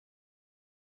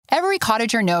Every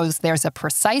cottager knows there's a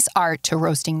precise art to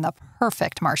roasting the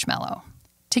perfect marshmallow.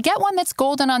 To get one that's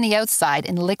golden on the outside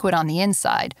and liquid on the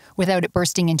inside, without it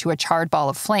bursting into a charred ball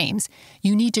of flames,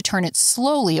 you need to turn it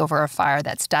slowly over a fire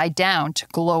that's died down to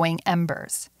glowing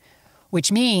embers.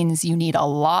 Which means you need a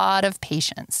lot of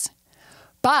patience.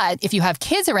 But if you have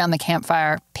kids around the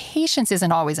campfire, patience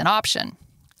isn't always an option,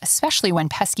 especially when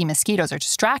pesky mosquitoes are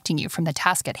distracting you from the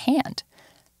task at hand.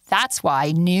 That's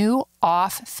why new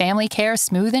Off Family Care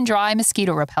Smooth and Dry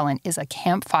Mosquito Repellent is a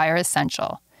campfire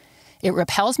essential. It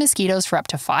repels mosquitoes for up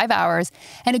to 5 hours,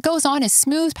 and it goes on as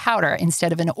smooth powder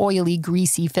instead of an oily,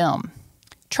 greasy film.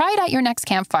 Try it at your next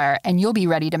campfire, and you'll be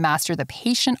ready to master the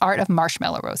patient art of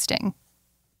marshmallow roasting.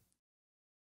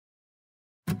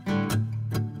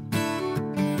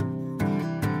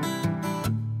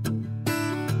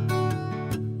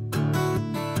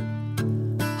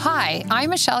 Hi,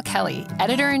 I'm Michelle Kelly,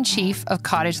 Editor-in-Chief of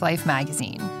Cottage Life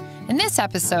magazine. In this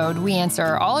episode, we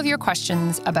answer all of your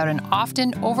questions about an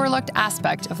often overlooked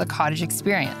aspect of the cottage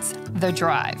experience, the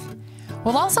drive.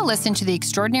 We'll also listen to the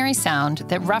extraordinary sound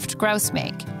that ruffed grouse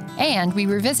make, and we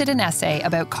revisit an essay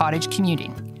about cottage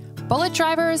commuting. Bullet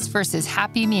drivers versus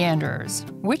happy meanderers.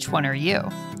 Which one are you?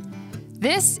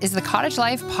 This is the Cottage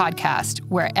Life podcast,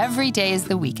 where every day is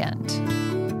the weekend.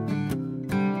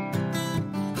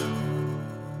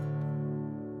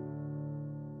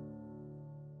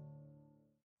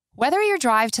 Whether your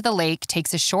drive to the lake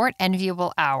takes a short,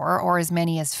 enviable hour or as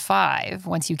many as 5,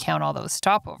 once you count all those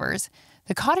stopovers,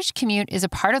 the cottage commute is a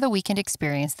part of the weekend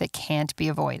experience that can't be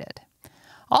avoided.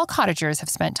 All cottagers have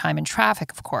spent time in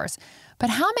traffic, of course,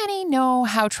 but how many know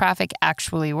how traffic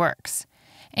actually works?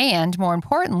 And, more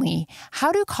importantly,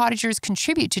 how do cottagers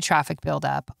contribute to traffic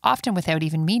buildup, often without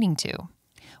even meaning to?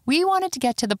 We wanted to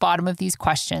get to the bottom of these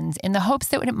questions in the hopes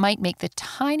that it might make the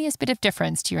tiniest bit of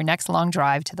difference to your next long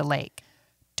drive to the lake.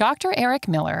 Dr. Eric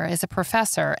Miller is a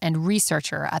professor and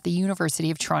researcher at the University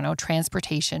of Toronto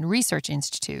Transportation Research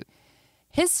Institute.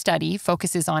 His study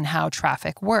focuses on how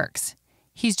traffic works.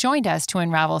 He's joined us to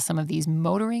unravel some of these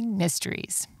motoring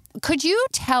mysteries. Could you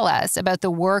tell us about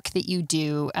the work that you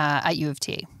do at U of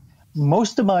T?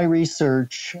 Most of my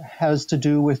research has to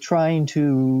do with trying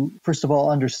to, first of all,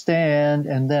 understand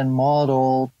and then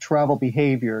model travel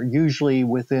behavior, usually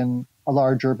within a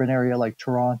large urban area like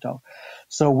Toronto.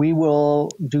 So we will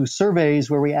do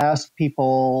surveys where we ask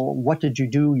people, what did you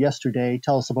do yesterday?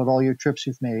 Tell us about all your trips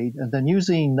you've made. And then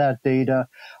using that data,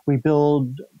 we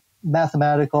build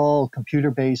mathematical,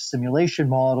 computer-based simulation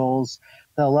models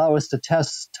that allow us to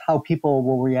test how people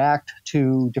will react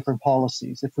to different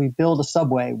policies. If we build a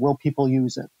subway, will people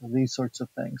use it? These sorts of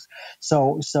things.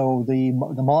 So the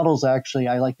models actually,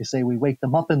 I like to say, we wake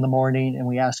them up in the morning and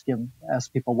we ask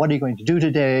people, what are you going to do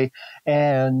today?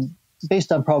 And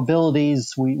based on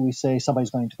probabilities, we say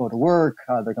somebody's going to go to work,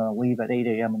 they're going to leave at 8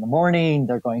 a.m. in the morning,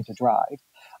 they're going to drive.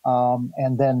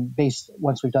 And then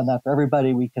once we've done that for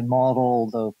everybody, we can model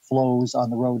the flows on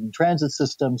the road and transit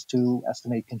systems to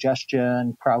estimate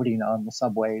congestion, crowding on the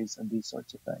subways, and these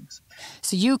sorts of things.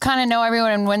 So you kind of know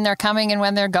everyone and when they're coming and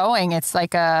when they're going. It's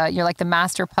like you're like the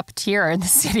master puppeteer in the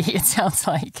city, it sounds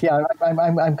like. Yeah,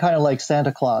 I'm kind of like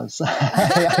Santa Claus.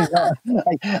 I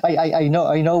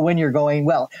know when you're going.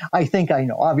 Well, I think I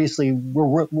know. Obviously,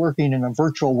 we're working in a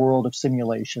virtual world of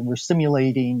simulation. We're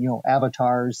simulating,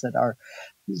 avatars that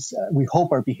we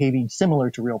hope are behaving similar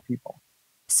to real people.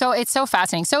 So it's so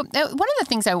fascinating. So one of the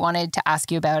things I wanted to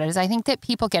ask you about is I think that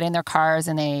people get in their cars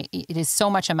and it is so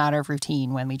much a matter of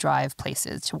routine when we drive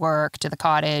places to work, to the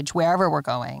cottage, wherever we're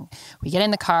going. We get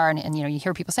in the car and you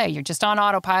hear people say, you're just on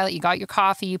autopilot, you got your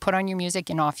coffee, you put on your music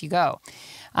and off you go.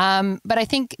 But I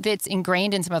think that's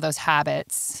ingrained in some of those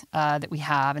habits that we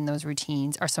have and those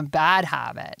routines are some bad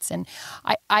habits. And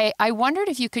I wondered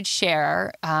if you could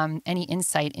share any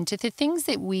insight into the things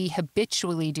that we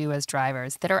habitually do as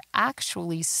drivers that are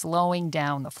actually slowing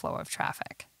down the flow of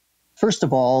traffic. First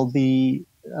of all, the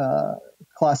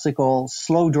classical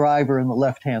slow driver in the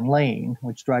left-hand lane,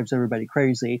 which drives everybody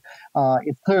crazy,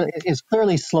 is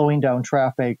clearly slowing down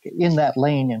traffic in that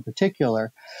lane in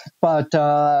particular. But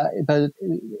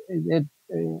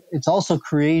it's also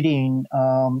creating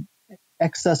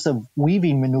excessive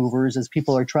weaving maneuvers as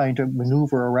people are trying to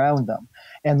maneuver around them.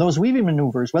 And those weaving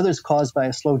maneuvers, whether it's caused by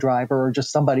a slow driver or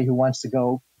just somebody who wants to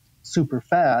go super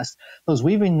fast, those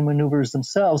weaving maneuvers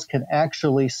themselves can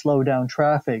actually slow down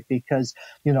traffic because,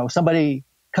 somebody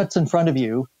cuts in front of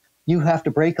you, you have to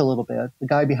brake a little bit. The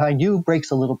guy behind you brakes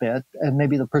a little bit, and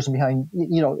maybe the person behind,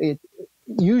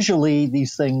 usually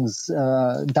these things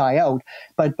die out,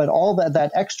 but all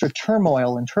that extra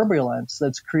turmoil and turbulence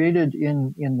that's created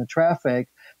in the traffic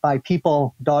by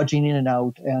people dodging in and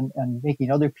out and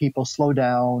making other people slow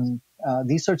down.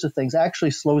 These sorts of things actually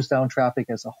slows down traffic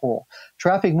as a whole.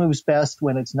 Traffic moves best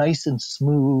when it's nice and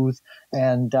smooth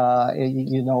and,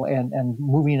 and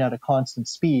moving at a constant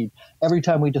speed. Every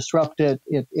time we disrupt it,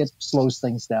 it slows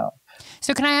things down.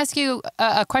 So can I ask you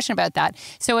a question about that?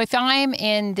 So if I'm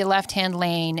in the left-hand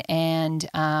lane and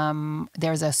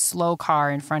there's a slow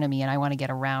car in front of me and I want to get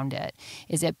around it,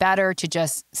 is it better to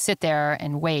just sit there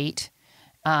and wait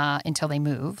until they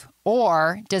move?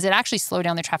 Or does it actually slow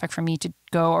down the traffic for me to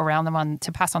go around them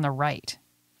to pass on the right?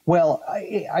 Well,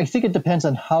 I think it depends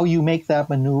on how you make that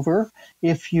maneuver.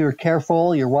 If you're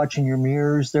careful, you're watching your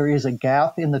mirrors, there is a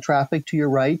gap in the traffic to your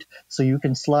right, so you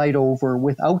can slide over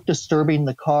without disturbing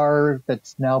the car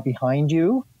that's now behind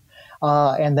you.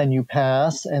 And then you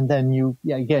pass, and then you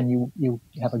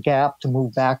have a gap to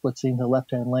move back, let's say, in the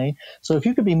left-hand lane. So if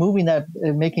you could be moving that,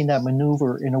 making that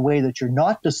maneuver in a way that you're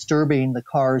not disturbing the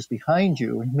cars behind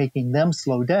you and making them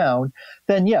slow down,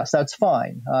 then yes, that's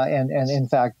fine. And in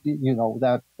fact,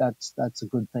 that's a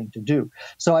good thing to do.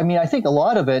 So I mean, I think a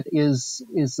lot of it is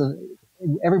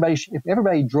if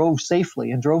everybody drove safely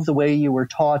and drove the way you were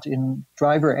taught in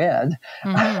driver ed,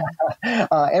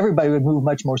 everybody would move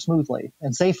much more smoothly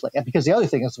and safely. And because the other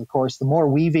thing is, of course, the more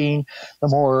weaving, the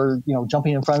more,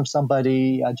 jumping in front of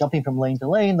somebody, jumping from lane to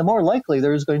lane, the more likely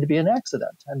there is going to be an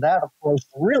accident. And that, of course,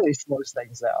 really slows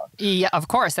things down. Yeah, of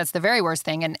course. That's the very worst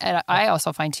thing. And I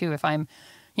also find, too, if I'm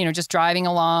just driving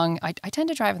along. I tend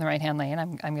to drive in the right-hand lane.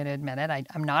 I'm going to admit it.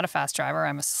 I'm not a fast driver.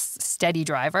 I'm a steady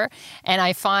driver. And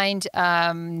I find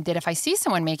that if I see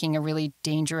someone making a really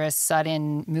dangerous,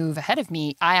 sudden move ahead of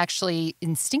me, I actually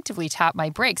instinctively tap my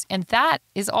brakes. And that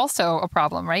is also a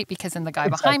problem, right? Because then the guy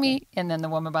behind me and then the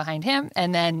woman behind him,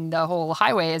 and then the whole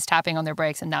highway is tapping on their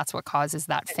brakes. And that's what causes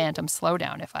that phantom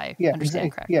slowdown, if I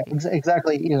understand correctly. Yeah,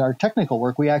 exactly. In our technical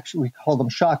work, we call them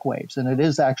shock waves. And it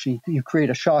is actually, you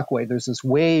create a shock wave. There's this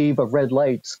wave of red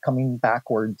lights coming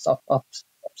backwards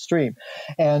upstream,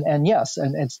 and yes,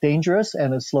 and it's dangerous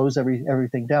and it slows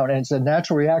everything down, and it's a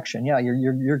natural reaction. Yeah,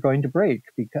 you're going to brake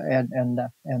because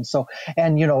and so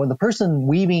the person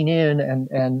weaving in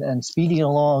and speeding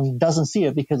along doesn't see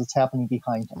it because it's happening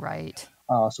behind him. Right.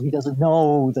 So he doesn't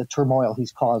know the turmoil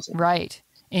he's causing. Right.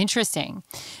 Interesting.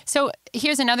 So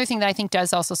here's another thing that I think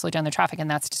does also slow down the traffic, and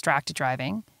that's distracted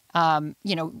driving.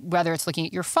 Whether it's looking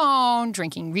at your phone,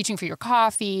 reaching for your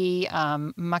coffee,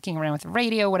 mucking around with the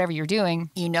radio, whatever you're doing,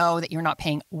 that you're not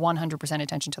paying 100%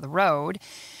 attention to the road.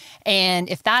 And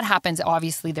if that happens,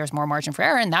 obviously there's more margin for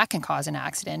error and that can cause an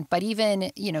accident. But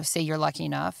even, say you're lucky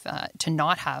enough to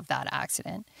not have that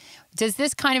accident, does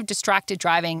this kind of distracted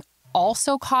driving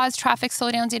also cause traffic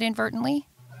slowdowns inadvertently?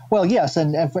 Well, yes,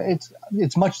 and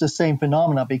it's much the same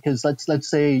phenomena because let's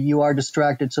say you are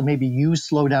distracted, so maybe you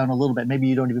slow down a little bit. Maybe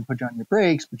you don't even put on your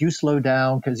brakes, but you slow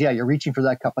down because you're reaching for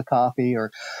that cup of coffee or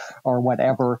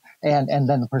whatever, and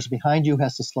then the person behind you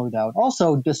has to slow down.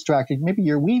 Also distracted, maybe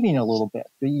you're weaving a little bit.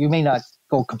 You may not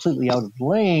go completely out of the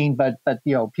lane, but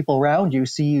people around you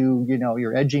see you,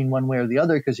 you're edging one way or the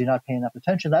other because you're not paying enough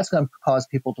attention. That's going to cause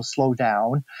people to slow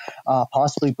down,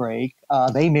 possibly brake.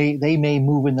 They may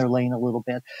move in their lane a little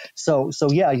bit. So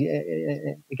yeah,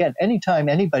 again, anytime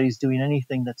anybody's doing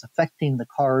anything that's affecting the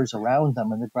cars around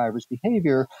them and the driver's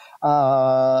behavior,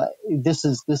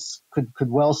 this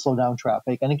could well slow down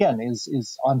traffic. And again,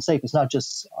 is unsafe. It's not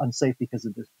just unsafe because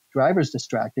of the driver's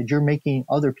distracted. You're making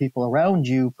other people around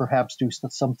you perhaps do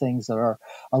some things that are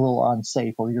a little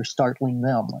unsafe, or you're startling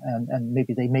them, and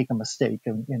maybe they make a mistake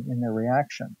in their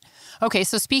reaction. Okay,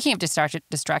 so speaking of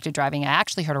distracted driving, I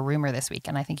actually heard a rumor this week,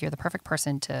 and I think you're the perfect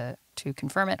person to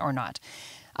confirm it or not.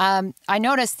 I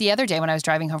noticed the other day when I was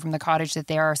driving home from the cottage that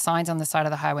there are signs on the side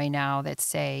of the highway now that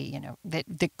say,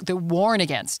 that warn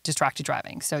against distracted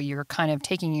driving. So you're kind of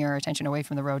taking your attention away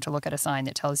from the road to look at a sign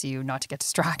that tells you not to get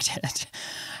distracted.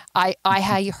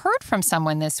 I heard from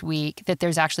someone this week that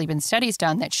there's actually been studies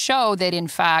done that show that, in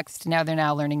fact, they're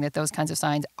now learning that those kinds of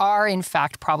signs are, in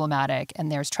fact, problematic,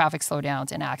 and there's traffic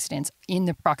slowdowns and accidents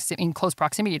in close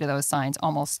proximity to those signs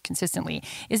almost consistently.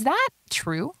 Is that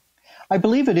true? I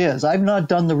believe it is. I've not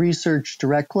done the research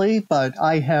directly, but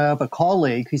I have a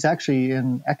colleague. He's actually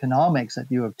in economics at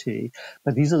U of T,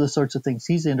 but these are the sorts of things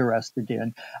he's interested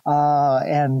in.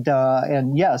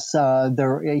 And yes,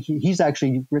 he's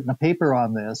actually written a paper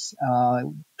on this,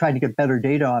 trying to get better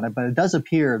data on it. But it does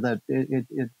appear that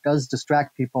it does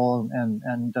distract people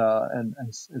and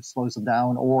it slows them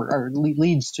down or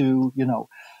leads to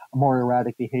more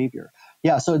erratic behavior.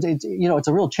 Yeah, so it's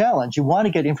a real challenge. You want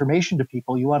to get information to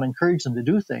people, you want to encourage them to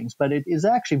do things, but it is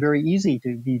actually very easy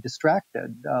to be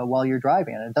distracted while you're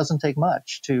driving. And it doesn't take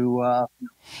much to.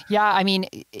 Yeah, I mean,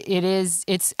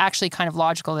 it's actually kind of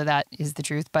logical that that is the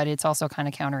truth, but it's also kind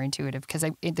of counterintuitive because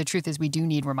the truth is we do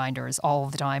need reminders all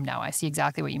the time now. I see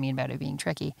exactly what you mean about it being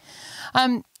tricky.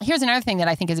 Here's another thing that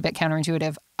I think is a bit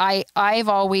counterintuitive. I've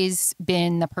always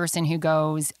been the person who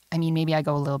goes, I mean, maybe I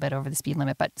go a little bit over the speed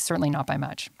limit, but certainly not by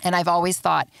much. And I've always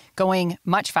thought going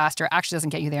much faster actually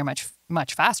doesn't get you there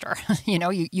much faster.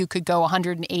 You could go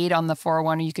 108 on the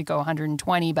 401 or you could go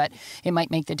 120, but it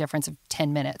might make the difference of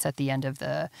 10 minutes at the end of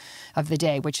the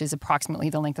day, which is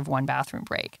approximately the length of one bathroom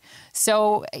break.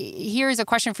 So here's a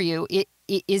question for you.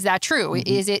 Is that true?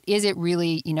 Mm-hmm. Is it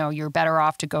really, you're better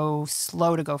off to go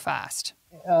slow to go fast?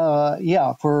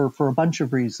 Yeah, for a bunch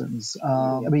of reasons.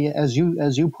 I mean, as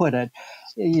you put it,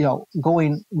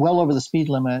 going well over the speed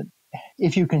limit,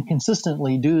 if you can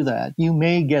consistently do that, you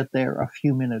may get there a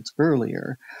few minutes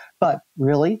earlier. But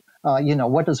really,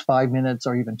 what does 5 minutes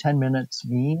or even 10 minutes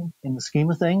mean in the scheme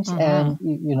of things?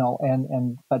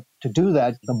 Mm-hmm. But to do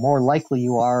that, the more likely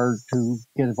you are to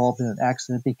get involved in an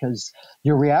accident because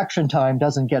your reaction time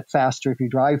doesn't get faster if you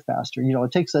drive faster.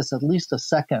 It takes us at least a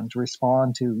second to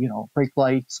respond to, brake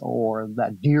lights or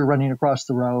that deer running across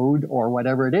the road or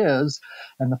whatever it is.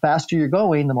 And the faster you're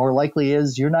going, the more likely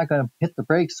is you're not going to hit the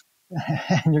brakes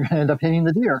and you're going to end up hitting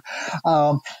the deer.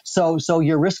 So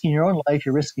you're risking your own life,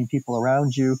 you're risking people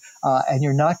around you, and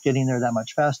you're not getting there that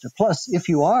much faster. Plus, if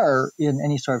you are in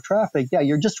any sort of traffic,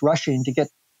 you're just rushing to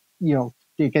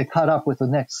get caught up with the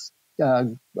next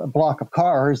block of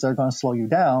cars that are going to slow you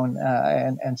down.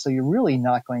 And so you're really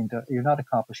you're not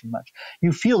accomplishing much.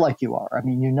 You feel like you are. I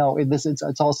mean,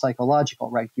 it's all psychological,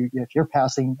 right? If you're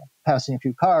passing a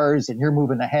few cars and you're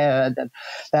moving ahead, and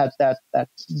that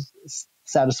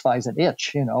satisfies an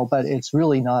itch, but it's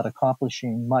really not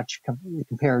accomplishing much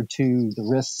compared to the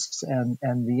risks and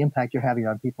the impact you're having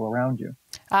on people around you.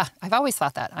 I've always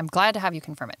thought that. I'm glad to have you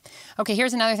confirm it. Okay,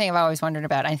 here's another thing I've always wondered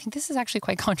about. I think this is actually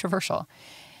quite controversial.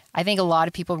 I think a lot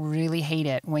of people really hate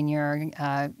it when you're,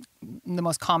 the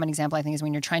most common example I think is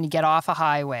when you're trying to get off a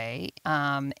highway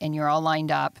and you're all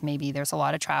lined up, maybe there's a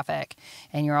lot of traffic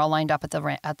and you're all lined up at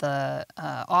the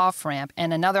off ramp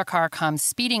and another car comes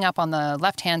speeding up on the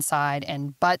left-hand side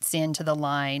and butts into the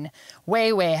line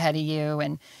way, way ahead of you.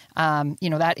 And,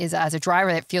 that is, as a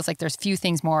driver, it feels like there's few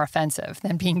things more offensive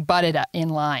than being butted in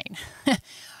line.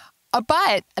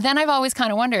 But then I've always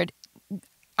kind of wondered,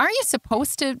 aren't you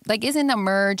supposed to, isn't a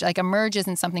merge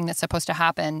isn't something that's supposed to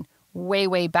happen way,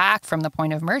 way back from the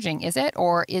point of merging, is it?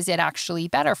 Or is it actually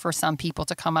better for some people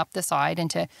to come up the side and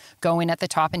to go in at the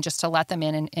top and just to let them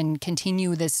in and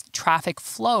continue this traffic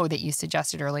flow that you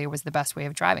suggested earlier was the best way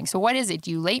of driving? So what is it?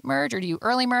 Do you late merge or do you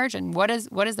early merge? And what is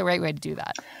the right way to do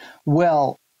that?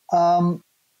 Well, it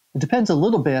depends a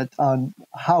little bit on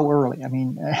how early,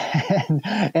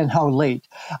 and how late.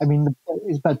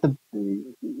 But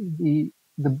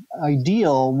the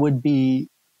ideal would be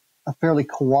a fairly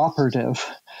cooperative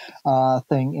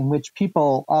thing in which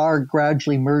people are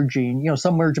gradually merging.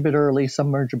 Some merge a bit early, some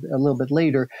merge a little bit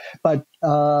later, but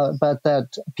that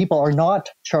people are not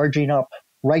charging up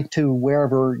right to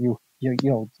wherever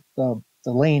the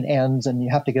lane ends and you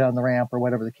have to get on the ramp or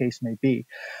whatever the case may be,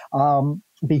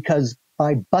 because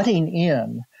by butting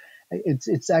in,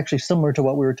 it's actually similar to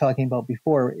what we were talking about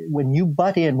before. When you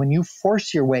butt in, when you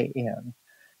force your way in,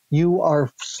 you are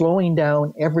slowing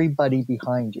down everybody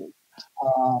behind you.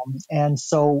 And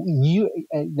so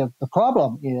the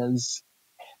problem is,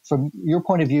 from your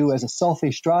point of view as a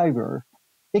selfish driver,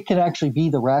 it can actually be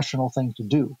the rational thing to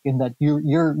do in that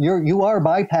you are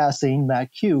bypassing that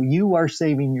queue. You are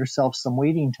saving yourself some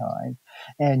waiting time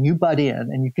and you butt in,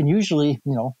 and you can usually,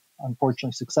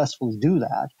 unfortunately successfully do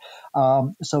that.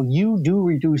 So you do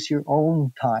reduce your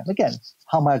own time. Again,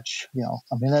 how much,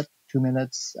 a minute, 2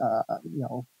 minutes,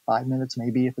 5 minutes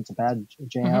maybe if it's a bad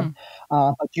jam.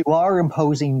 Mm-hmm. But you are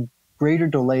imposing greater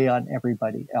delay on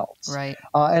everybody else. Right.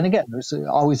 And again, there's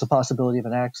always a possibility of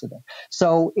an accident.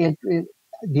 So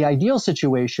the ideal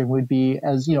situation would be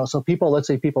so let's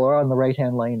say people are on the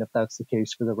right-hand lane, if that's the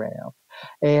case for the ramp,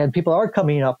 and people are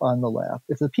coming up on the left.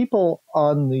 If the people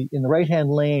in the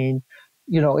right-hand lane,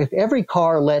 if every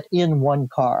car let in one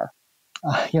car,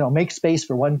 make space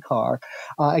for one car.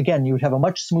 Again, you would have a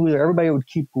much smoother. Everybody would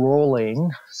keep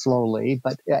rolling slowly,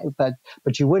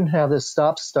 but you wouldn't have this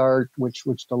stop start, which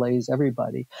delays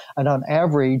everybody. And on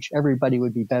average, everybody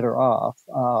would be better off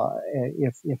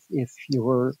if you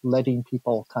were letting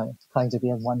people kinds of be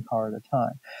in one car at a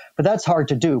time. But that's hard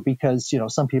to do because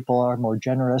some people are more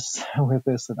generous with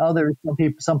this than others.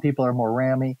 Some people are more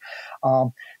rammy.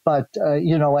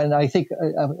 And I think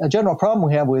a general problem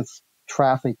we have with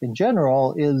traffic in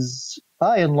general is,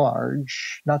 by and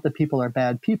large, not that people are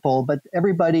bad people, but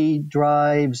everybody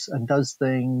drives and does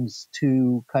things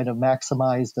to kind of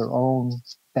maximize their own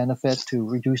benefit, to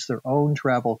reduce their own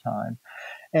travel time.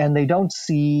 And they don't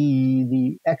see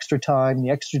the extra time, the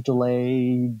extra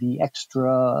delay, the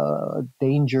extra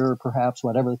danger, perhaps,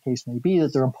 whatever the case may be,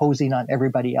 that they're imposing on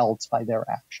everybody else by their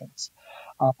actions.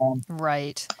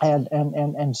 Right.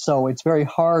 And so it's very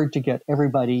hard to get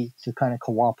everybody to kind of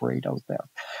cooperate out there.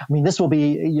 I mean, this will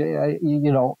be,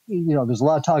 there's a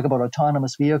lot of talk about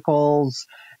autonomous vehicles,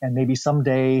 and maybe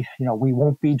someday, we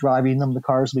won't be driving them. The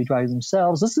cars will be driving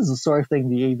themselves. This is the sort of thing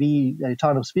the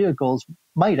autonomous vehicles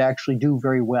might actually do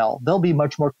very well. They'll be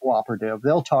much more cooperative.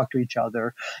 They'll talk to each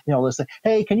other. They'll say,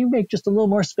 hey, can you make just a little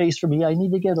more space for me? I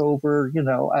need to get over,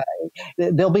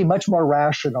 they'll be much more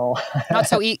rational.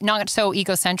 Not so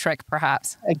egocentric,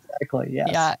 perhaps. Exactly. Yes.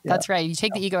 Yeah, that's right. You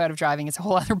take the ego out of driving, it's a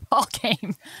whole other ball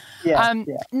game. Yeah,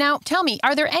 Now, tell me,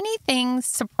 are there any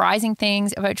surprising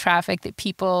things about traffic that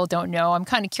people don't know? I'm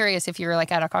kind of curious if you're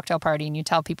like at a cocktail party and you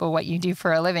tell people what you do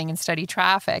for a living and study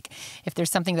traffic, if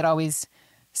there's something that always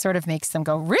sort of makes them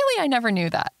go, really? I never knew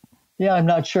that. Yeah, I'm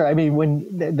not sure. I mean,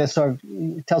 when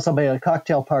tell somebody at a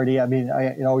cocktail party,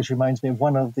 it always reminds me of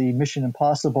one of the Mission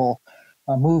Impossible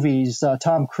movies.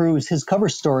 Tom Cruise, his cover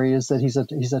story is that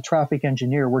he's a traffic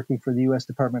engineer working for the U.S.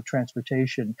 Department of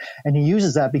Transportation, and he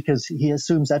uses that because he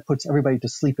assumes that puts everybody to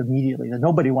sleep immediately. That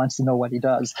nobody wants to know what he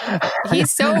does.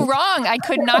 He's so wrong. I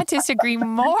could not disagree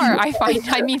more.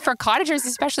 For cottagers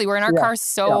especially, we're in our cars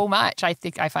so much. I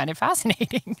find it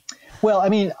fascinating. Well, I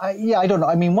don't know.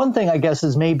 I mean, one thing I guess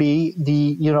is maybe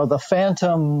the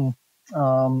phantom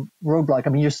roadblock. I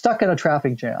mean, you're stuck in a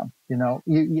traffic jam.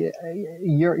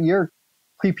 You're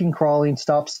creeping, crawling,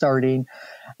 stop starting,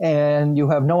 and you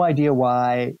have no idea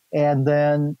why. And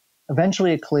then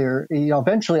eventually it clears.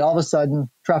 Eventually all of a sudden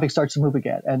traffic starts to move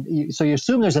again. And so you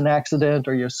assume there's an accident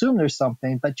or you assume there's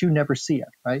something, but you never see it,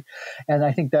 right? And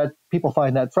I think that people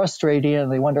find that frustrating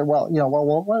and they wonder, well,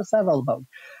 what is that all about?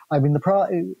 I mean,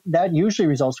 that usually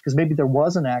results because maybe there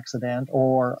was an accident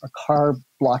or a car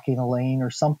blocking a lane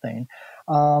or something,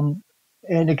 and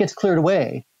it gets cleared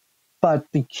away. But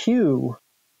the queue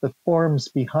that forms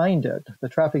behind it, the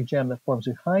traffic jam that forms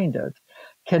behind it,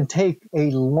 can take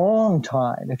a long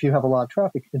time. If you have a lot of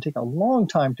traffic, it can take a long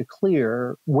time to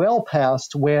clear, well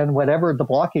past when whatever the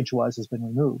blockage was has been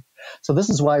removed. So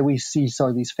this is why we see sort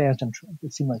of these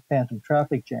it seem like phantom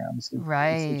traffic jams.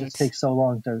 Right. It just takes so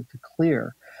long to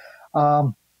clear.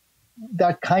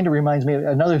 That kind of reminds me of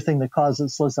another thing that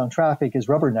slows down traffic is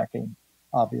rubbernecking.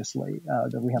 Obviously,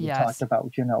 that we haven't talked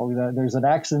about. There's an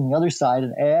accident on the other side,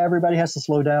 and everybody has to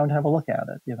slow down to have a look at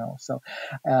it. So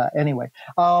anyway,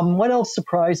 what else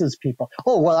surprises people?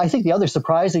 Oh, well, I think the other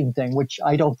surprising thing, which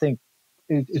I don't think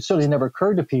it certainly never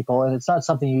occurred to people, and it's not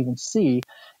something you even see,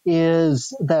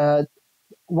 is that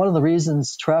one of the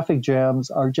reasons traffic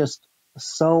jams are just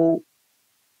so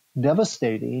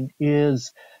devastating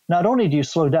is not only do you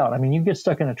slow down. I mean, you get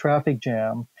stuck in a traffic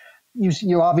jam.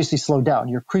 You obviously slow down.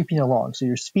 You're creeping along, so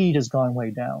your speed has gone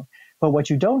way down. But what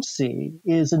you don't see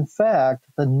is, in fact,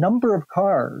 the number of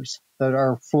cars that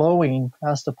are flowing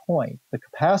past a point, the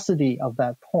capacity of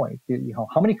that point.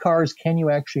 How many cars can you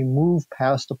actually move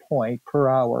past a point per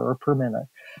hour or per minute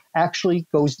actually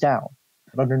goes down.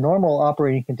 But under normal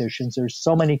operating conditions, there's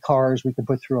so many cars we can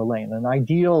put through a lane. An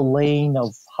ideal lane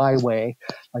of highway,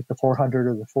 like the 400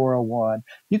 or the 401,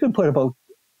 you can put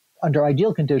under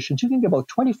ideal conditions, you can get about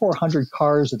 2,400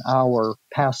 cars an hour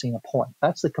passing a point.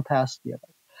 That's the capacity of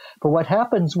it. But what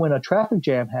happens when a traffic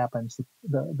jam happens,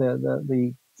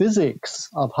 the physics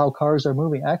of how cars are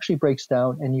moving actually breaks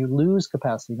down and you lose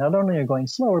capacity. Not only are you going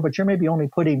slower, but you're maybe only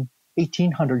putting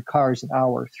 1,800 cars an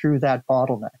hour through that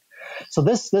bottleneck. So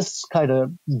this kind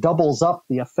of doubles up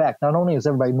the effect. Not only is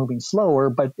everybody moving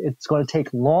slower, but it's going to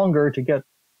take longer to get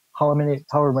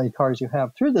however many cars you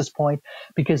have through this point,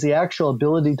 because the actual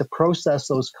ability to process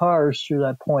those cars through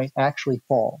that point actually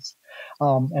falls.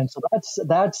 And so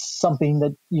that's something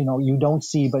that, you don't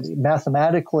see, but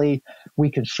mathematically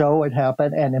we can show it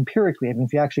happen, and empirically, I mean,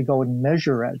 if you actually go and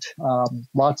measure it,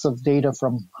 lots of data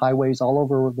from highways all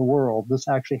over the world, this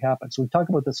actually happens. So we talk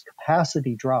about this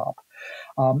capacity drop.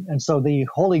 And so the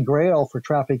holy grail for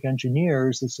traffic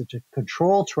engineers is to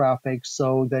control traffic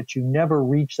so that you never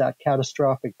reach that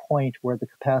catastrophic point where the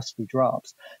capacity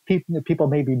drops. People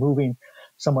may be moving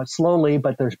somewhat slowly,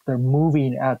 but they're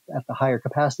moving at the higher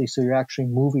capacity, so you're actually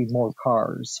moving more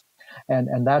cars.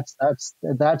 And that's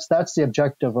the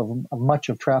objective of much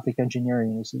of traffic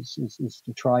engineering is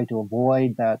to try to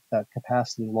avoid that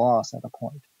capacity loss at a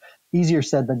point. Easier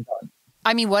said than done.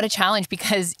 I mean, what a challenge,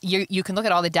 because you can look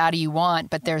at all the data you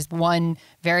want, but there's one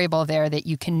variable there that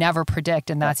you can never predict,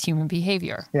 and that's human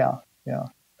behavior. Yeah.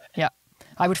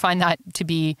 I would find that to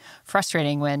be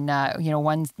frustrating when,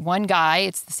 one guy,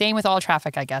 it's the same with all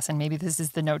traffic, I guess, and maybe this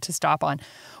is the note to stop on.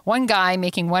 One guy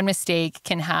making one mistake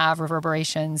can have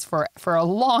reverberations for a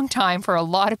long time for a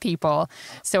lot of people.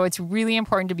 So it's really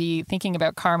important to be thinking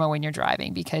about karma when you're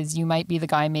driving, because you might be the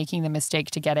guy making the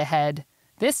mistake to get ahead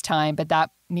this time, but that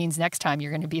means next time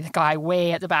you're going to be the guy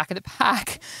way at the back of the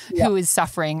pack who is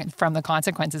suffering from the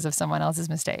consequences of someone else's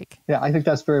mistake. Yeah, I think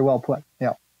that's very well put.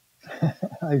 Yeah,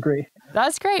 I agree.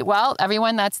 That's great. Well,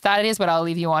 everyone, that is what I'll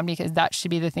leave you on, because that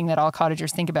should be the thing that all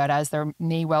cottagers think about as they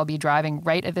may well be driving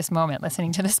right at this moment,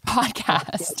 listening to this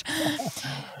podcast.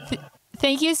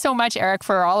 Thank you so much, Eric,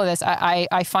 for all of this.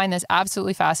 I find this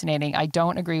absolutely fascinating. I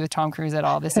don't agree with Tom Cruise at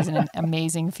all. This is an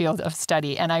amazing field of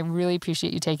study, and I really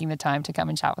appreciate you taking the time to come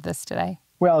and chat with us today.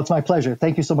 Well, it's my pleasure.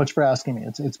 Thank you so much for asking me.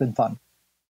 It's been fun.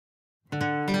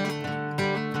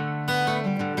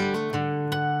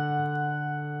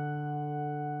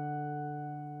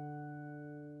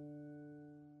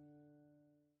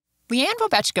 Leanne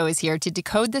Bobechko is here to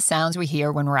decode the sounds we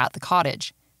hear when we're at the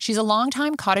cottage. She's a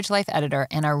longtime Cottage Life editor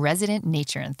and our resident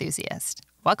nature enthusiast.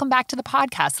 Welcome back to the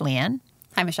podcast, Leanne.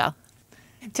 Hi, Michelle.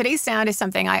 Today's sound is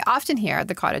something I often hear at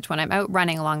the cottage when I'm out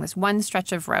running along this one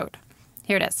stretch of road.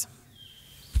 Here it is.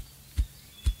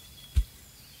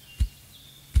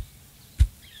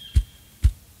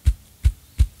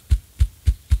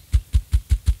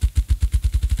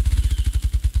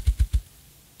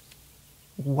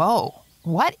 Whoa,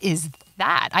 what is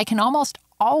that? I can almost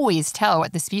always tell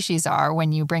what the species are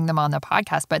when you bring them on the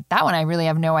podcast, but that one I really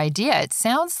have no idea. It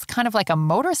sounds kind of like a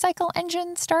motorcycle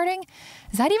engine starting.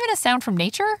 Is that even a sound from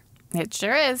nature? It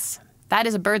sure is. That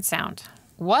is a bird sound.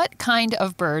 What kind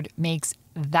of bird makes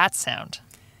that sound?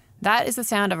 That is the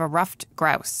sound of a ruffed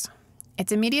grouse.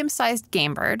 It's a medium-sized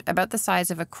game bird, about the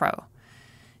size of a crow.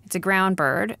 It's a ground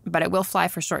bird, but it will fly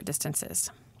for short distances.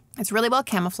 It's really well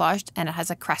camouflaged, and it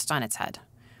has a crest on its head.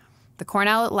 The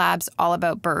Cornell Lab's All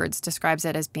About Birds describes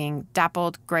it as being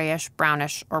dappled, grayish,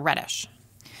 brownish, or reddish.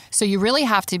 So you really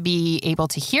have to be able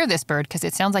to hear this bird, because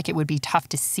it sounds like it would be tough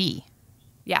to see.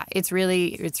 Yeah, it's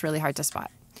really hard to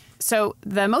spot. So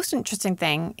the most interesting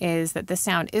thing is that this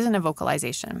sound isn't a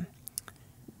vocalization.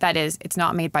 That is, it's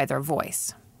not made by their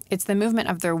voice. It's the movement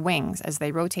of their wings as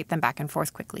they rotate them back and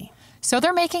forth quickly. So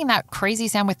they're making that crazy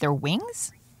sound with their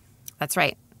wings? That's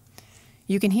right.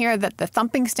 You can hear that the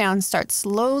thumping sound starts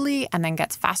slowly and then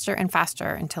gets faster and faster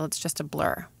until it's just a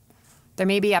blur. There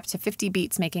may be up to 50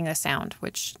 beats making the sound,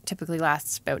 which typically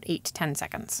lasts about 8 to 10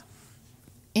 seconds.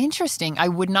 Interesting. I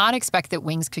would not expect that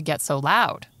wings could get so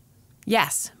loud.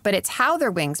 Yes, but it's how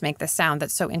their wings make the sound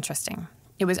that's so interesting.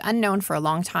 It was unknown for a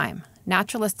long time.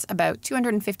 Naturalists about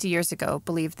 250 years ago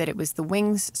believed that it was the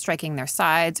wings striking their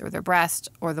sides or their breast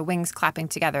or the wings clapping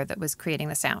together that was creating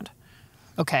the sound.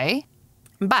 Okay.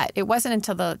 But it wasn't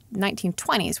until the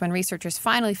 1920s when researchers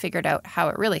finally figured out how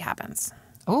it really happens.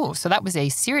 Oh, so that was a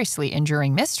seriously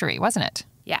enduring mystery, wasn't it?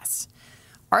 Yes.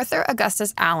 Arthur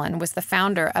Augustus Allen was the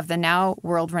founder of the now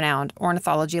world-renowned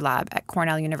ornithology lab at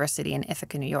Cornell University in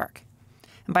Ithaca, New York.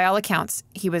 And by all accounts,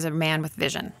 he was a man with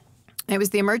vision. It was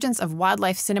the emergence of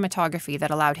wildlife cinematography that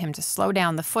allowed him to slow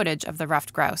down the footage of the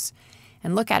ruffed grouse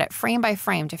and look at it frame by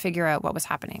frame to figure out what was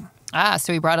happening. Ah,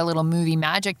 so he brought a little movie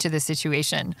magic to the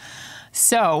situation.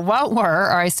 So what were,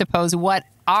 or I suppose what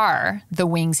are, the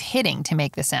wings hitting to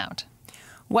make the sound?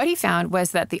 What he found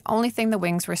was that the only thing the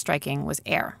wings were striking was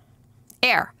air.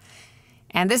 Air.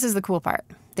 And this is the cool part.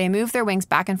 They move their wings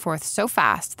back and forth so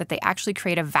fast that they actually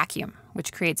create a vacuum,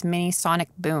 which creates mini sonic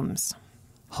booms.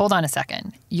 Hold on a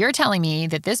second. You're telling me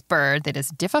that this bird that is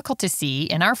difficult to see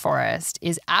in our forest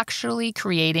is actually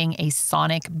creating a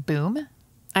sonic boom?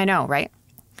 I know, right?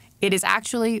 It is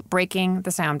actually breaking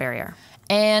the sound barrier.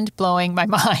 And blowing my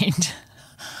mind.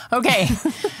 Okay,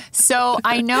 so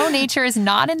I know nature is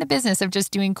not in the business of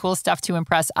just doing cool stuff to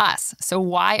impress us. So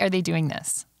why are they doing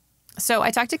this? So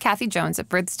I talked to Kathy Jones at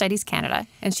Bird Studies Canada,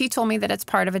 and she told me that it's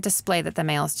part of a display that the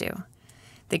males do.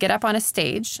 They get up on a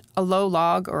stage, a low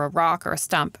log or a rock or a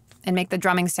stump, and make the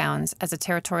drumming sounds as a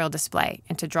territorial display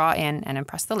and to draw in and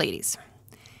impress the ladies.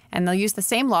 And they'll use the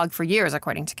same log for years,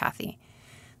 according to Kathy.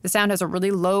 The sound has a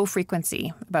really low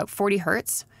frequency, about 40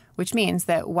 hertz, which means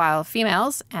that while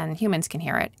females and humans can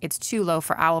hear it, it's too low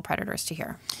for owl predators to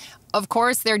hear. Of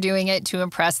course, they're doing it to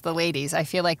impress the ladies. I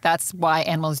feel like that's why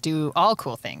animals do all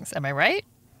cool things. Am I right?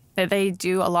 They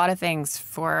do a lot of things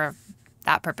for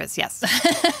that purpose, yes.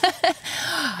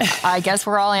 I guess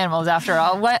we're all animals after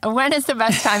all. When is the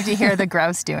best time to hear the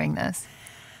grouse doing this?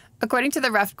 According to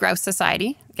the Ruffed Grouse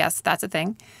Society, yes, that's a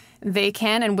thing, they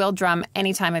can and will drum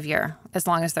any time of year, as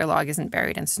long as their log isn't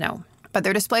buried in snow. But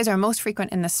their displays are most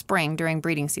frequent in the spring during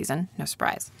breeding season, no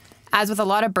surprise. As with a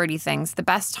lot of birdie things, the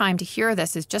best time to hear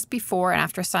this is just before and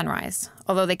after sunrise,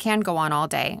 although they can go on all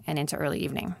day and into early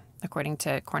evening, according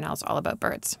to Cornell's All About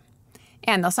Birds.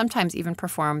 And they'll sometimes even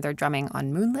perform their drumming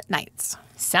on moonlit nights.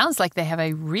 Sounds like they have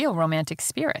a real romantic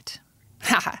spirit.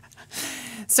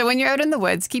 So when you're out in the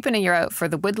woods, keep an ear out for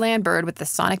the woodland bird with the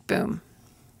sonic boom.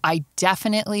 I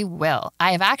definitely will.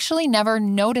 I have actually never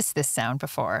noticed this sound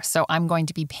before, so I'm going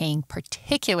to be paying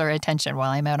particular attention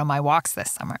while I'm out on my walks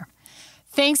this summer.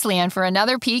 Thanks, Leanne, for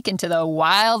another peek into the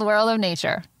wild world of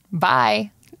nature.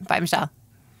 Bye. Bye, Michelle.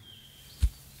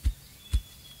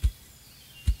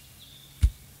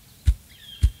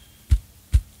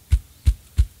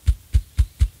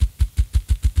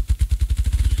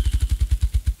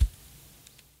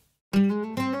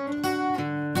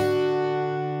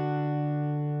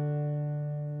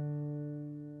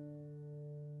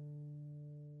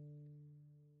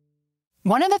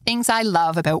 One of the things I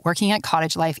love about working at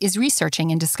Cottage Life is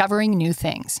researching and discovering new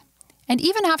things. And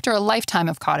even after a lifetime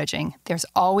of cottaging, there's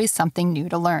always something new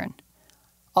to learn.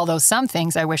 Although some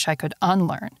things I wish I could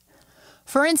unlearn.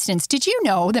 For instance, did you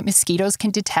know that mosquitoes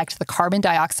can detect the carbon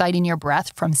dioxide in your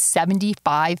breath from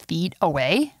 75 feet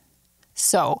away?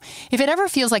 So, if it ever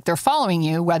feels like they're following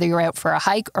you, whether you're out for a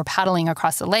hike or paddling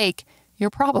across a lake, you're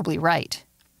probably right.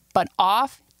 But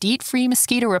off, DEET-free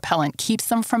mosquito repellent keeps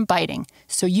them from biting,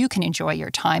 so you can enjoy your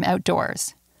time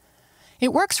outdoors.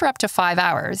 It works for up to 5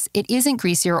 hours, it isn't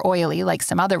greasy or oily like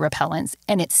some other repellents,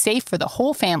 and it's safe for the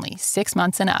whole family, 6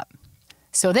 months and up.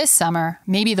 So this summer,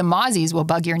 maybe the mozzies will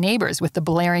bug your neighbors with the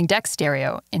blaring deck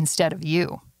stereo instead of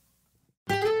you.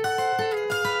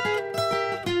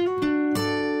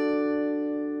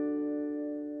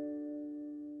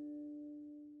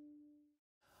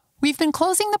 We've been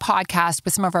closing the podcast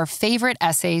with some of our favorite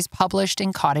essays published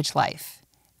in Cottage Life.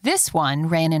 This one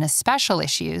ran in a special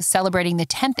issue celebrating the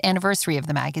 10th anniversary of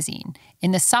the magazine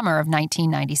in the summer of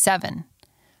 1997.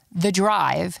 The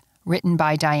Drive, written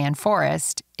by Diane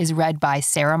Forrest, is read by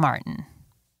Sarah Martin.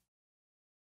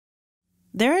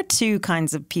 There are two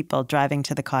kinds of people driving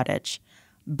to the cottage.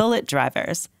 Bullet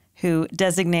drivers, who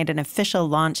designate an official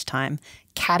launch time,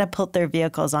 catapult their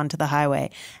vehicles onto the highway,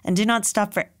 and do not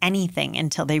stop for anything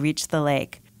until they reach the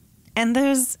lake. And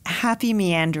those happy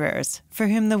meanderers, for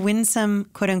whom the winsome,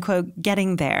 quote-unquote,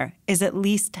 getting there is at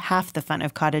least half the fun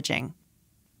of cottaging.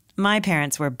 My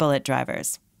parents were bullet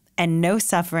drivers, and no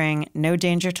suffering, no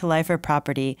danger to life or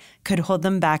property could hold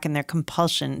them back in their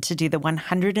compulsion to do the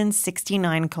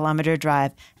 169-kilometer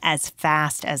drive as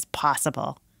fast as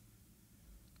possible.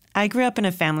 I grew up in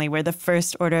a family where the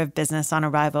first order of business on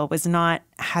arrival was not,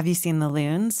 have you seen the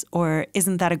loons, or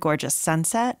isn't that a gorgeous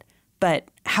sunset, but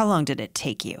how long did it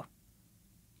take you?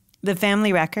 The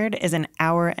family record is an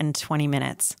hour and 20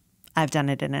 minutes. I've done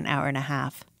it in an hour and a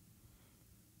half.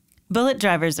 Bullet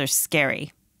drivers are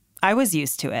scary. I was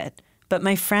used to it, but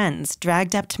my friends,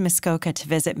 dragged up to Muskoka to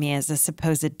visit me as a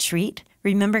supposed treat,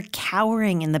 remember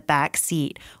cowering in the back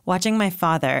seat, watching my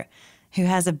father, who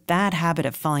has a bad habit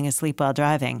of falling asleep while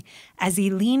driving, as he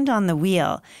leaned on the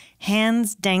wheel,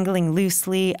 hands dangling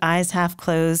loosely, eyes half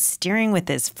closed, steering with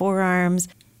his forearms,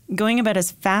 going about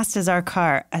as fast as our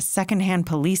car, a second-hand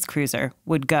police cruiser,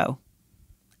 would go.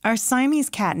 Our Siamese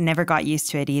cat never got used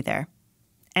to it either,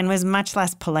 and was much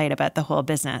less polite about the whole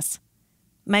business.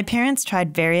 My parents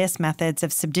tried various methods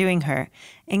of subduing her,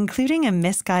 including a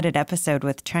misguided episode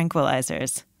with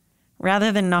tranquilizers.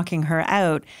 Rather than knocking her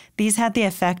out, these had the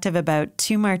effect of about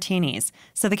 2 martinis,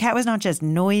 so the cat was not just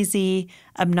noisy,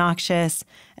 obnoxious,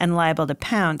 and liable to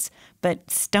pounce, but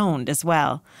stoned as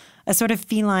well. A sort of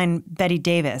feline Betty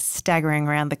Davis staggering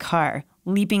around the car,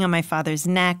 leaping on my father's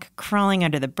neck, crawling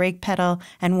under the brake pedal,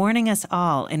 and warning us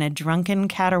all in a drunken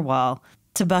caterwaul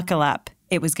to buckle up.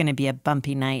 It was going to be a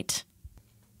bumpy night.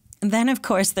 Then, of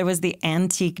course, there was the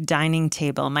antique dining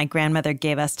table my grandmother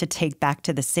gave us to take back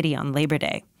to the city on Labor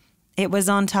Day. It was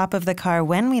on top of the car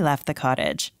when we left the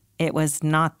cottage. It was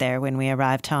not there when we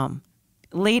arrived home.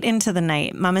 Late into the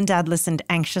night, Mom and Dad listened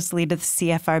anxiously to the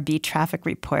CFRB traffic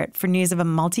report for news of a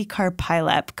multi-car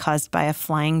pileup caused by a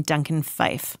flying Duncan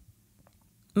Fife.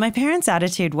 My parents'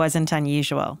 attitude wasn't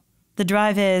unusual. The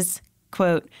drive is,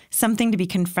 quote, something to be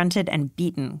confronted and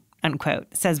beaten,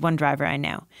 unquote, says one driver I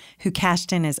know, who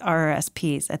cashed in his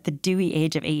RRSPs at the dewy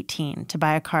age of 18 to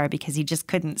buy a car because he just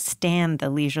couldn't stand the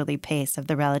leisurely pace of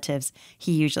the relatives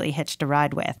he usually hitched a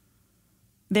ride with.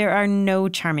 There are no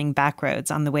charming back roads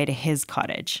on the way to his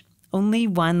cottage. Only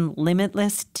one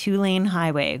limitless 2-lane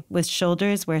highway with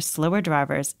shoulders where slower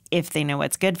drivers, if they know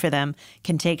what's good for them,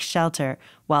 can take shelter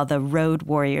while the road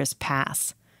warriors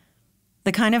pass.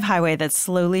 The kind of highway that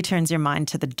slowly turns your mind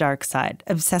to the dark side,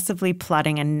 obsessively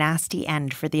plotting a nasty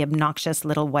end for the obnoxious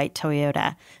little white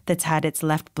Toyota that's had its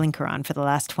left blinker on for the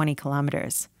last 20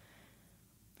 kilometers.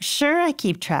 Sure, I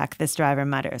keep track, this driver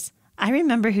mutters. I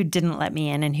remember who didn't let me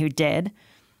in and who did.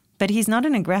 But he's not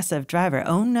an aggressive driver,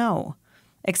 oh no.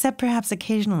 Except perhaps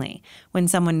occasionally, when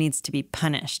someone needs to be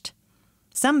punished.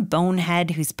 Some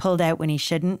bonehead who's pulled out when he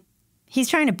shouldn't. He's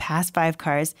trying to pass 5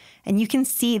 cars, and you can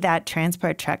see that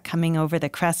transport truck coming over the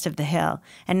crest of the hill,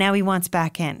 and now he wants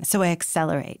back in, so I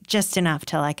accelerate, just enough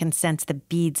till I can sense the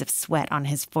beads of sweat on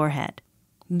his forehead.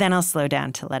 Then I'll slow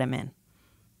down to let him in.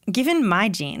 Given my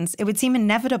genes, it would seem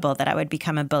inevitable that I would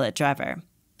become a bullet driver.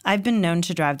 I've been known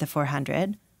to drive the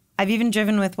 400. I've even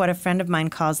driven with what a friend of mine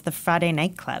calls the Friday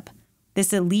Night Club,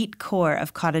 this elite corps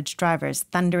of cottage drivers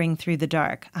thundering through the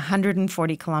dark,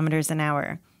 140 kilometers an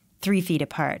hour, 3 feet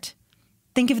apart.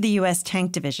 Think of the U.S.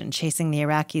 Tank Division chasing the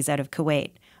Iraqis out of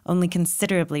Kuwait, only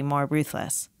considerably more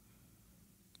ruthless.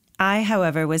 I,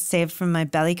 however, was saved from my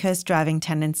bellicose driving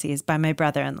tendencies by my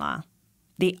brother-in-law,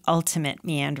 the ultimate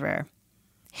meanderer.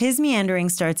 His meandering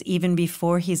starts even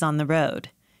before he's on the road.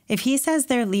 If he says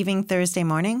they're leaving Thursday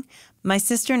morning, my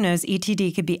sister knows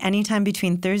ETD could be anytime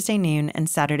between Thursday noon and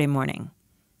Saturday morning.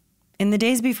 In the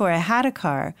days before I had a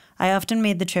car, I often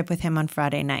made the trip with him on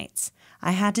Friday nights.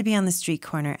 I had to be on the street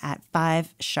corner at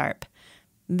 5 sharp.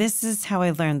 This is how I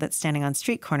learned that standing on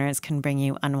street corners can bring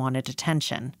you unwanted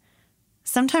attention.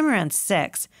 Sometime around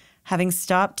 6, having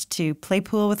stopped to play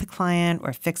pool with a client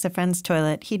or fix a friend's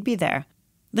toilet, he'd be there.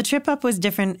 The trip up was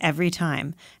different every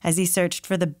time, as he searched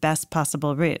for the best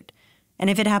possible route. And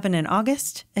if it happened in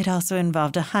August, it also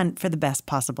involved a hunt for the best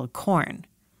possible corn.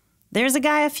 There's a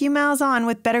guy a few miles on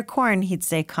with better corn, he'd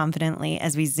say confidently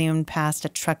as we zoomed past a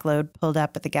truckload pulled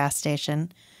up at the gas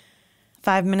station.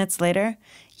 5 minutes later,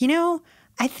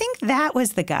 I think that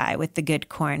was the guy with the good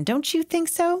corn. Don't you think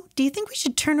so? Do you think we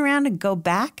should turn around and go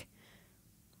back?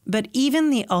 But even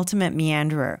the ultimate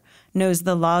meanderer knows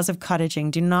the laws of cottaging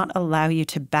do not allow you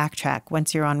to backtrack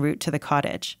once you're en route to the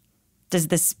cottage. Does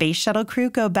the space shuttle crew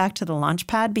go back to the launch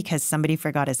pad because somebody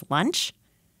forgot his lunch?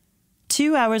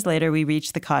 2 hours later, we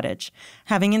reached the cottage,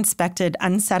 having inspected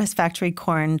unsatisfactory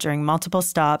corn during multiple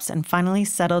stops and finally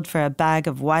settled for a bag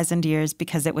of wizened ears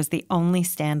because it was the only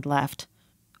stand left.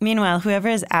 Meanwhile, whoever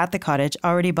is at the cottage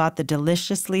already bought the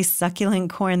deliciously succulent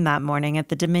corn that morning at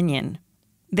the Dominion.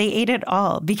 They ate it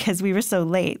all because we were so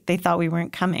late, they thought we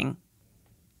weren't coming.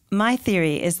 My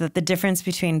theory is that the difference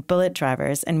between bullet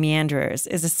drivers and meanderers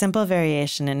is a simple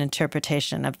variation in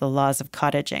interpretation of the laws of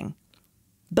cottaging.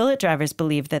 Bullet drivers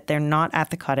believe that they're not at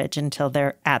the cottage until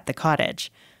they're at the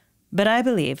cottage. But I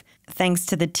believe, thanks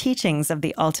to the teachings of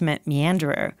the ultimate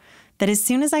meanderer, that as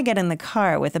soon as I get in the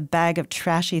car with a bag of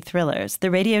trashy thrillers, the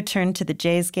radio turned to the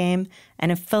Jays game,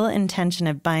 and a full intention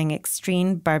of buying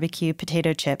extreme barbecue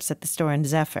potato chips at the store in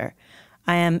Zephyr,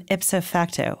 I am ipso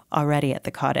facto already at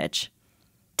the cottage.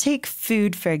 Take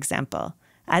food, for example.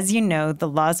 As you know, the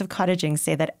laws of cottaging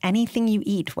say that anything you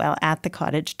eat while at the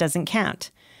cottage doesn't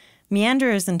count.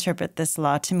 Meanderers interpret this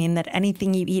law to mean that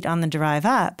anything you eat on the drive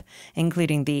up,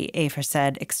 including the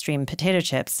aforesaid extreme potato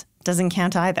chips, doesn't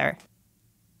count either.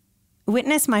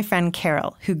 Witness my friend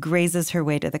Carol, who grazes her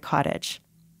way to the cottage.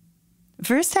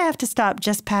 First, I have to stop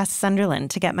just past Sunderland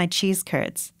to get my cheese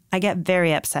curds. I get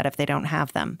very upset if they don't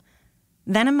have them.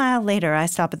 Then a mile later, I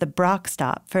stop at the Brock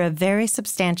stop for a very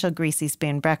substantial greasy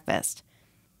spoon breakfast.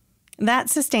 That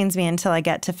sustains me until I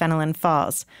get to Fenelon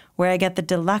Falls, where I get the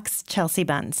deluxe Chelsea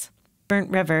buns. Burnt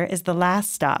River is the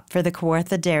last stop for the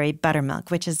Kawartha Dairy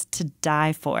buttermilk, which is to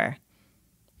die for.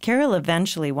 Carol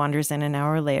eventually wanders in an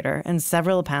hour later and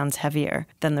several pounds heavier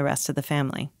than the rest of the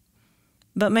family.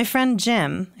 But my friend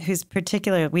Jim, whose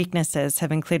particular weaknesses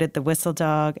have included the whistle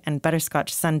dog and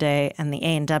butterscotch sundae and the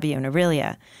A&W in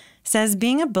Aurelia, says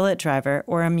being a bullet driver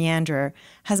or a meanderer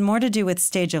has more to do with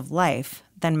stage of life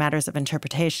than matters of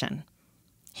interpretation.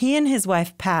 He and his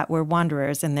wife, Pat, were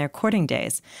wanderers in their courting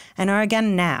days and are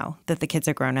again now that the kids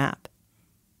are grown up.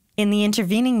 In the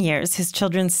intervening years, his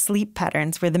children's sleep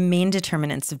patterns were the main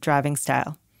determinants of driving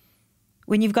style.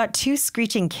 When you've got 2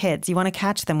 screeching kids, you want to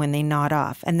catch them when they nod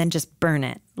off and then just burn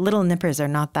it. Little nippers are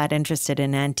not that interested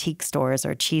in antique stores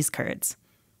or cheese curds.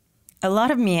 A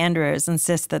lot of meanderers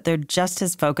insist that they're just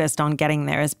as focused on getting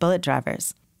there as bullet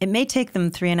drivers. It may take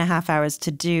them 3.5 hours to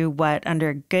do what,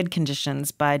 under good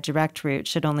conditions by direct route,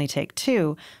 should only take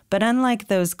 2, but unlike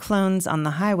those clones on the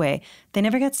highway, they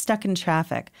never get stuck in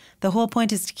traffic. The whole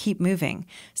point is to keep moving.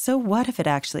 So what if it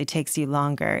actually takes you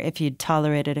longer if you'd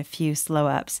tolerated a few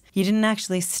slow-ups? You didn't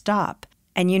actually stop.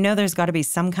 And you know there's got to be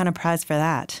some kind of prize for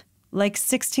that. Like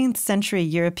 16th century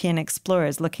European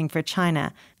explorers looking for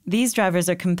China, these drivers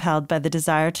are compelled by the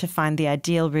desire to find the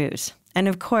ideal route. And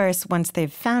of course, once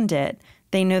they've found it,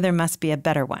 they know there must be a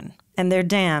better one, and they're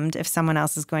damned if someone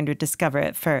else is going to discover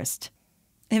it first.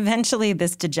 Eventually,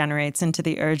 this degenerates into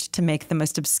the urge to make the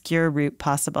most obscure route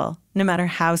possible, no matter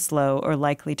how slow or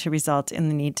likely to result in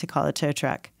the need to call a tow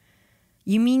truck.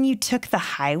 "You mean you took the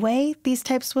highway?" these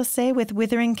types will say with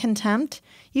withering contempt.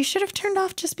 "You should have turned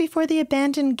off just before the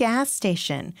abandoned gas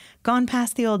station, gone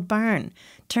past the old barn,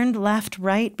 turned left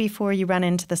right before you run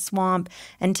into the swamp,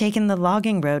 and taken the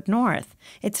logging road north.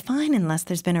 It's fine unless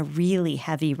there's been a really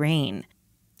heavy rain.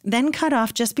 Then cut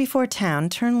off just before town,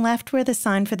 turn left where the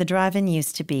sign for the drive-in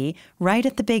used to be, right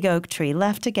at the big oak tree,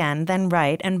 left again, then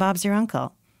right, and Bob's your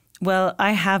uncle." Well,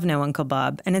 I have no Uncle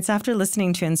Bob, and it's after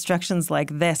listening to instructions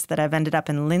like this that I've ended up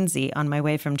in Lindsay on my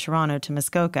way from Toronto to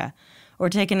Muskoka,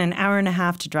 or taken an hour and a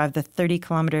half to drive the 30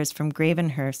 kilometers from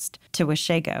Gravenhurst to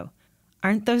Washego.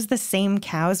 Aren't those the same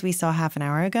cows we saw half an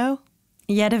hour ago?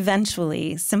 Yet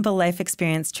eventually, simple life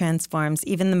experience transforms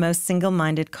even the most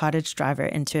single-minded cottage driver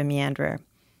into a meanderer.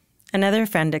 Another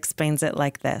friend explains it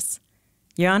like this.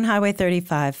 You're on Highway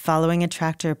 35 following a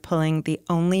tractor pulling the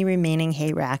only remaining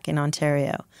hay rack in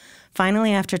Ontario.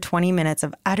 Finally, after 20 minutes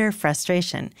of utter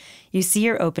frustration, you see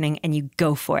your opening and you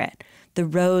go for it. The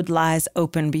road lies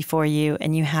open before you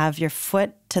and you have your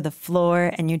foot to the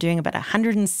floor and you're doing about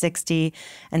 160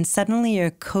 and suddenly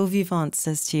your co-vivant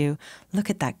says to you, "Look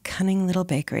at that cunning little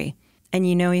bakery." And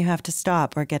you know you have to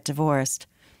stop or get divorced.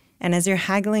 And as you're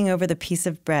haggling over the piece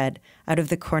of bread, out of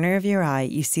the corner of your eye,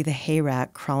 you see the hay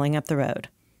rack crawling up the road.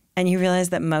 And you realize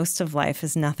that most of life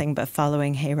is nothing but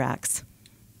following hay racks.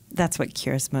 That's what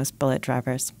cures most bullet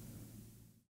drivers.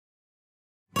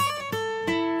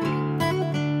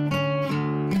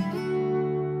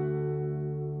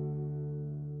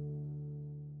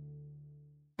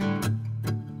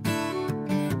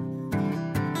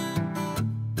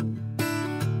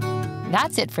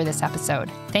 That's it for this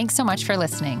episode. Thanks so much for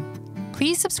listening.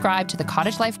 Please subscribe to the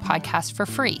Cottage Life podcast for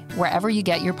free wherever you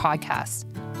get your podcasts.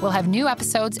 We'll have new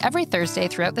episodes every Thursday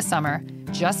throughout the summer,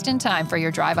 just in time for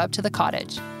your drive up to the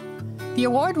cottage. The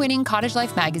award-winning Cottage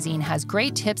Life magazine has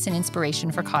great tips and inspiration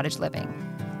for cottage living.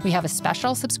 We have a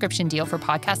special subscription deal for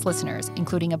podcast listeners,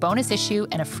 including a bonus issue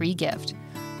and a free gift.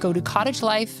 Go to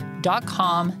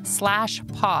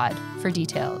cottagelife.com/pod for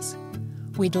details.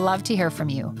 We'd love to hear from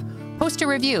you. Post a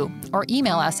review or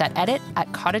email us at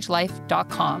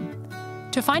edit@cottagelife.com.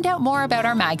 To find out more about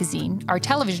our magazine, our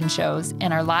television shows,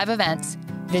 and our live events,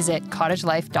 visit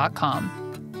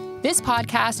cottagelife.com. This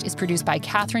podcast is produced by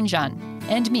Catherine Jun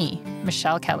and me,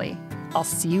 Michelle Kelly. I'll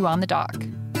see you on the dock.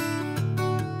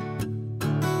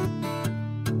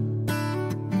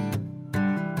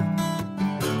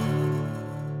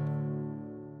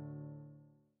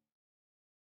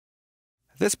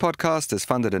 This podcast is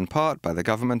funded in part by the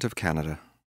Government of Canada.